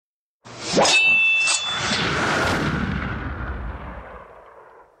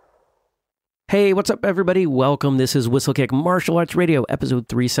Hey, what's up, everybody? Welcome. This is Whistlekick Martial Arts Radio, episode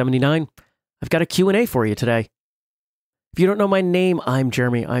 379. I've got a Q&A for you today. If you don't know my name, I'm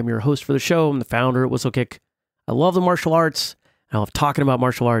Jeremy. I'm your host for the show. I'm the founder at Whistlekick. I love the martial arts. I love talking about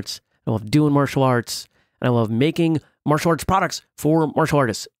martial arts. I love doing martial arts. And I love making martial arts products for martial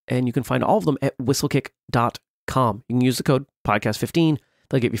artists. And you can find all of them at whistlekick.com. You can use the code podcast15.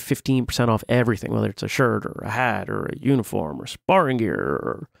 They'll get you 15% off everything, whether it's a shirt or a hat or a uniform or sparring gear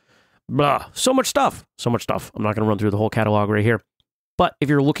or blah. So much stuff. I'm not going to run through the whole catalog right here. But if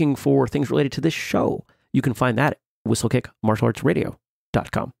you're looking for things related to this show, you can find that at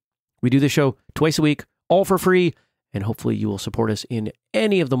whistlekickmartialartsradio.com. We do this show twice a week, all for free, and hopefully you will support us in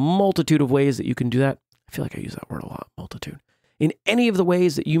any of the multitude of ways that you can do that. I feel like I use that word a lot, multitude. In any of the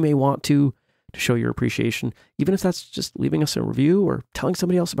ways that you may want to show your appreciation, even if that's just leaving us a review or telling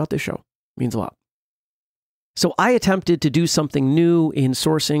somebody else about this show. It means a lot. So I attempted to do something new in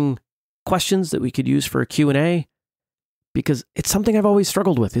sourcing questions that we could use for a Q&A, because it's something I've always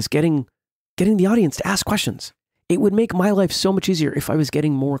struggled with, is getting the audience to ask questions. It would make my life so much easier if I was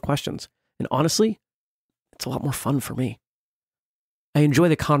getting more questions. And honestly, it's a lot more fun for me. I enjoy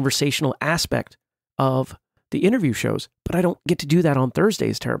the conversational aspect of the interview shows, but I don't get to do that on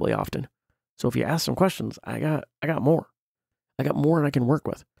Thursdays terribly often. So if you ask some questions, I got more. I got more than I can work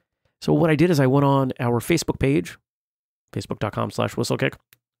with. So what I did is I went on our Facebook page, facebook.com/whistlekick.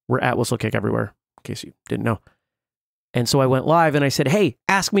 We're at Whistlekick everywhere, in case you didn't know. And so I went live and I said, hey,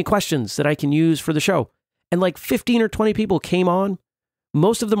 ask me questions that I can use for the show. And like 15 or 20 people came on.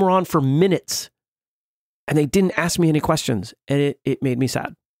 Most of them were on for minutes. And they didn't ask me any questions. And it made me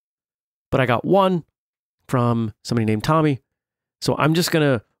sad. But I got one from somebody named Tommy. So I'm just going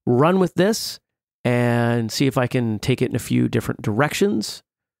to run with this and see if I can take it in a few different directions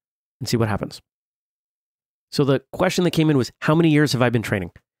and see what happens. So the question that came in was, how many years have I been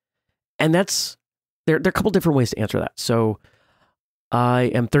training? And there are a couple different ways to answer that. So I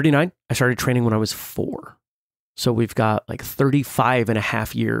am 39. I started training when I was 4. So we've got like 35 and a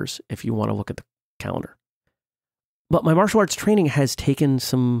half years if you want to look at the calendar. But my martial arts training has taken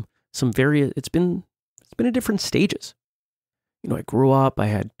some various, it's been at different stages. You know, I grew up, I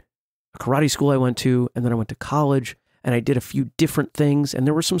had a karate school I went to, and then I went to college, and I did a few different things, and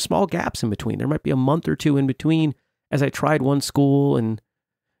there were some small gaps in between. There might be a month or two in between as I tried one school, and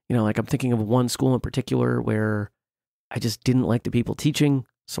you know, like I'm thinking of one school in particular where I just didn't like the people teaching,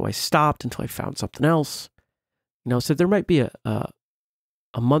 so I stopped until I found something else. You know, so there might be a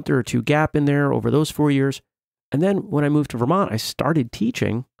month or two gap in there over those 4 years. And then when I moved to Vermont, I started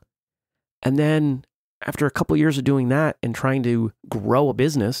teaching. And then after a couple years of doing that and trying to grow a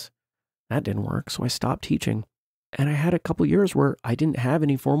business, that didn't work. So I stopped teaching. And I had a couple years where I didn't have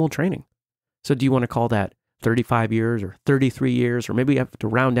any formal training. So do you want to call that 35 years or 33 years, or maybe you have to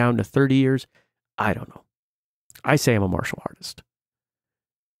round down to 30 years? I don't know. I say I'm a martial artist.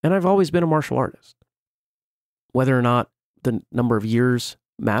 And I've always been a martial artist. Whether or not the number of years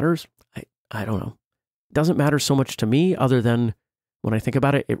matters, I don't know. It doesn't matter so much to me, other than when I think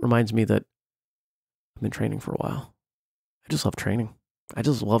about it, it reminds me that I've been training for a while. I just love training. I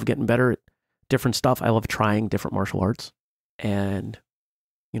just love getting better at different stuff. I love trying different martial arts. And,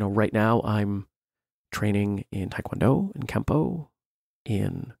 you know, right now I'm training in Taekwondo, in Kempo,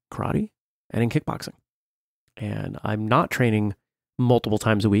 in karate, and in kickboxing. And I'm not training multiple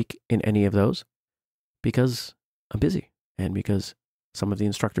times a week in any of those because I'm busy and because some of the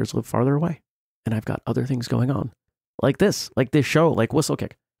instructors live farther away. And I've got other things going on, like this show, like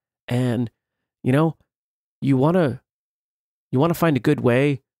Whistlekick. And, you know, you want to find a good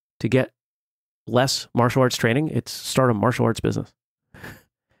way to get less martial arts training. It's start a martial arts business.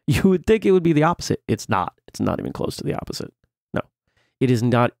 You would think it would be the opposite. It's not. It's not even close to the opposite. No, it is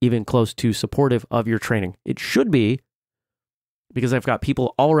not even close to supportive of your training. It should be, because I've got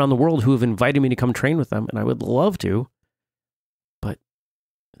people all around the world who have invited me to come train with them, and I would love to, but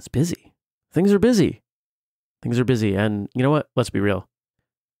it's busy. Things are busy. And you know what? Let's be real.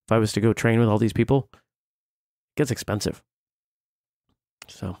 If I was to go train with all these people, it gets expensive.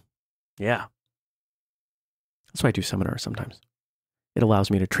 So, yeah. That's why I do seminars sometimes. It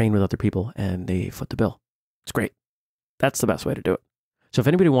allows me to train with other people and they foot the bill. It's great. That's the best way to do it. So if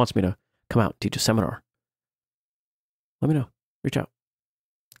anybody wants me to come out and teach a seminar, let me know. Reach out.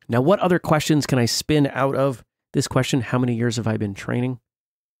 Now, what other questions can I spin out of this question? How many years have I been training?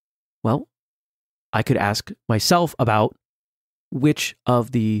 Well, I could ask myself about which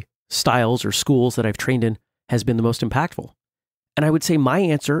of the styles or schools that I've trained in has been the most impactful. And I would say my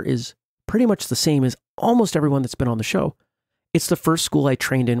answer is pretty much the same as almost everyone that's been on the show. It's the first school I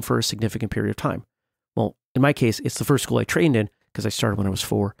trained in for a significant period of time. Well, in my case, it's the first school I trained in because I started when I was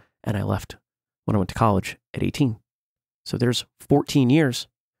 4 and I left when I went to college at 18. So there's 14 years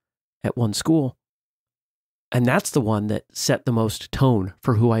at one school. And that's the one that set the most tone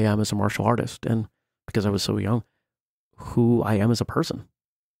for who I am as a martial artist. And because I was so young, who I am as a person.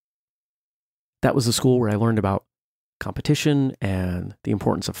 That was the school where I learned about competition and the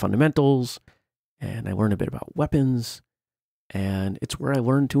importance of fundamentals. And I learned a bit about weapons. And it's where I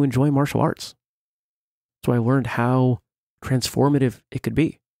learned to enjoy martial arts. So I learned how transformative it could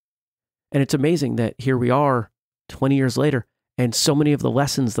be. And it's amazing that here we are 20 years later, and so many of the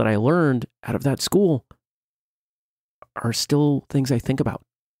lessons that I learned out of that school are still things I think about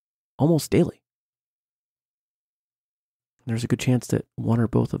almost daily. There's a good chance that one or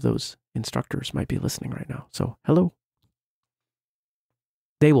both of those instructors might be listening right now. So, hello.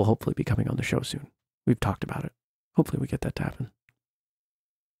 They will hopefully be coming on the show soon. We've talked about it. Hopefully we get that to happen.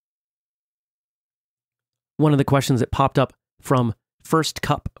 One of the questions that popped up from First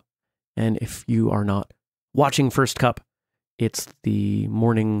Cup, and if you are not watching First Cup, it's the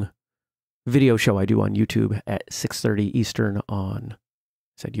morning video show I do on YouTube at 6:30 Eastern on, I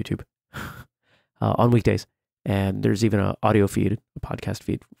said YouTube, on weekdays. And there's even an audio feed, a podcast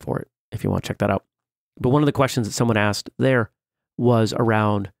feed for it, if you want to check that out. But one of the questions that someone asked there was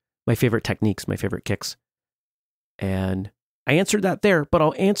around my favorite techniques, my favorite kicks. And I answered that there, but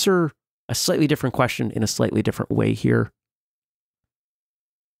I'll answer a slightly different question in a slightly different way here.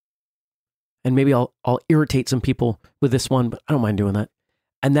 And maybe I'll irritate some people with this one, but I don't mind doing that.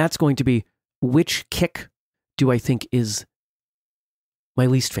 And that's going to be, which kick do I think is my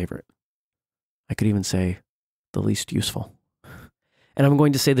least favorite? I could even say the least useful. And I'm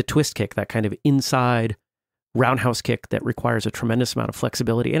going to say the twist kick, that kind of inside roundhouse kick that requires a tremendous amount of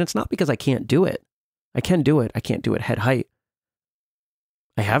flexibility. And it's not because I can't do it. I can do it. I can't do it head height.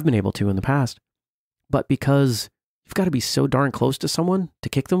 I have been able to in the past. But because you've got to be so darn close to someone to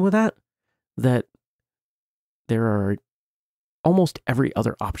kick them with that there are almost every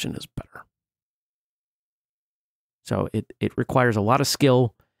other option is better. So it requires a lot of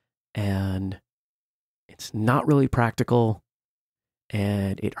skill, and it's not really practical,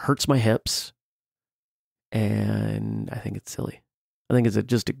 and it hurts my hips, and I think it's silly. I think it's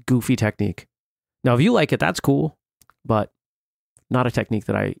just a goofy technique. Now, if you like it, that's cool, but not a technique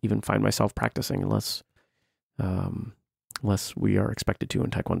that I even find myself practicing unless we are expected to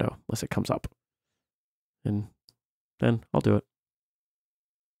in Taekwondo, unless it comes up. And then I'll do it.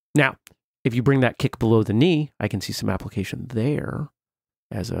 Now, if you bring that kick below the knee, I can see some application there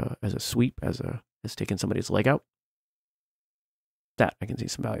as a sweep, as taking somebody's leg out. That I can see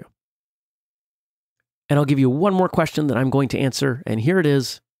some value. And I'll give you one more question that I'm going to answer, and here it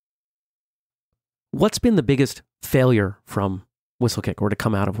is. What's been the biggest failure from Whistlekick or to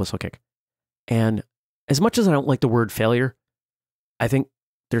come out of Whistlekick? And as much as I don't like the word failure, I think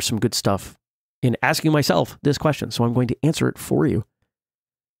there's some good stuff in asking myself this question. So I'm going to answer it for you.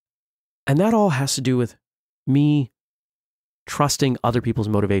 And that all has to do with me trusting other people's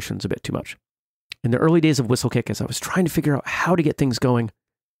motivations a bit too much. In the early days of Whistlekick, as I was trying to figure out how to get things going,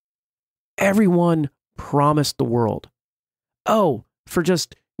 everyone promised the world, oh, for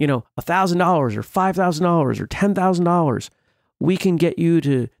just, $1,000 or $5,000 or $10,000, we can get you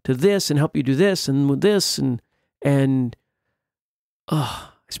to this and help you do this and with this. And I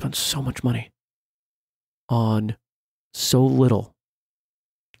spent so much money on so little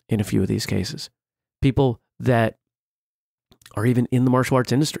in a few of these cases. People that are even in the martial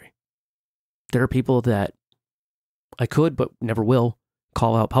arts industry. There are people that I could, but never will,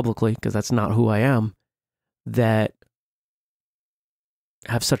 call out publicly because that's not who I am, that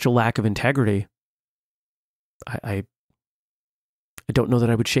have such a lack of integrity. I don't know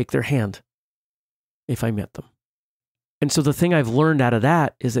that I would shake their hand if I met them. And so the thing I've learned out of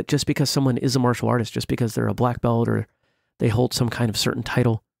that is that just because someone is a martial artist, just because they're a black belt or they hold some kind of certain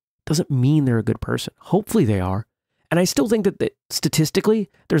title, doesn't mean they're a good person. Hopefully they are. And I still think that statistically,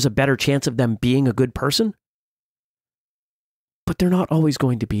 there's a better chance of them being a good person. But they're not always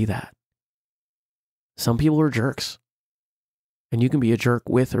going to be that. Some people are jerks. And you can be a jerk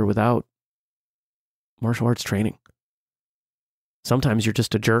with or without martial arts training. Sometimes you're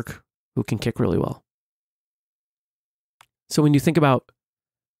just a jerk who can kick really well. So when you think about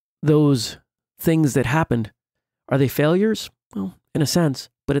those things that happened, are they failures? Well, in a sense,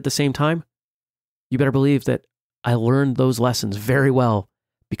 but at the same time, you better believe that I learned those lessons very well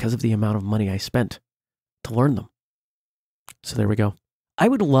because of the amount of money I spent to learn them. So there we go. I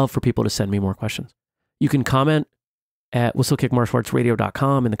would love for people to send me more questions. You can comment at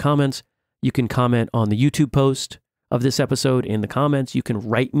whistlekickmartialartsradio.com in the comments. You can comment on the YouTube post of this episode in the comments. You can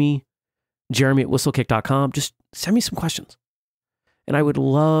write me, Jeremy@whistlekick.com. Just send me some questions. And I would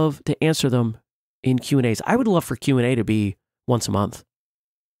love to answer them in Q&As. I would love for Q&A to be once a month.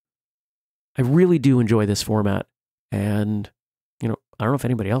 I really do enjoy this format. And, I don't know if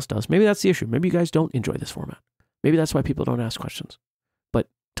anybody else does. Maybe that's the issue. Maybe you guys don't enjoy this format. Maybe that's why people don't ask questions. But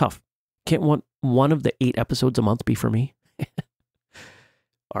tough. Can't one of the 8 episodes a month be for me?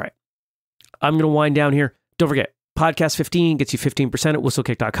 All right. I'm going to wind down here. Don't forget, Podcast 15 gets you 15% at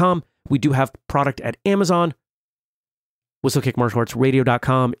whistlekick.com. We do have product at Amazon.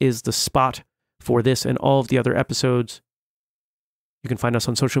 WhistlekickMartialArtsRadio.com is the spot for this and all of the other episodes. You can find us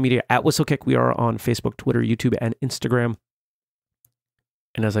on social media at Whistlekick. We are on Facebook, Twitter, YouTube, and Instagram.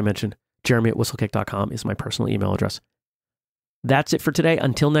 And as I mentioned, Jeremy at whistlekick.com is my personal email address. That's it for today.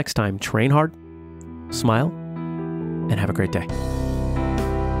 Until next time, train hard, smile, and have a great day.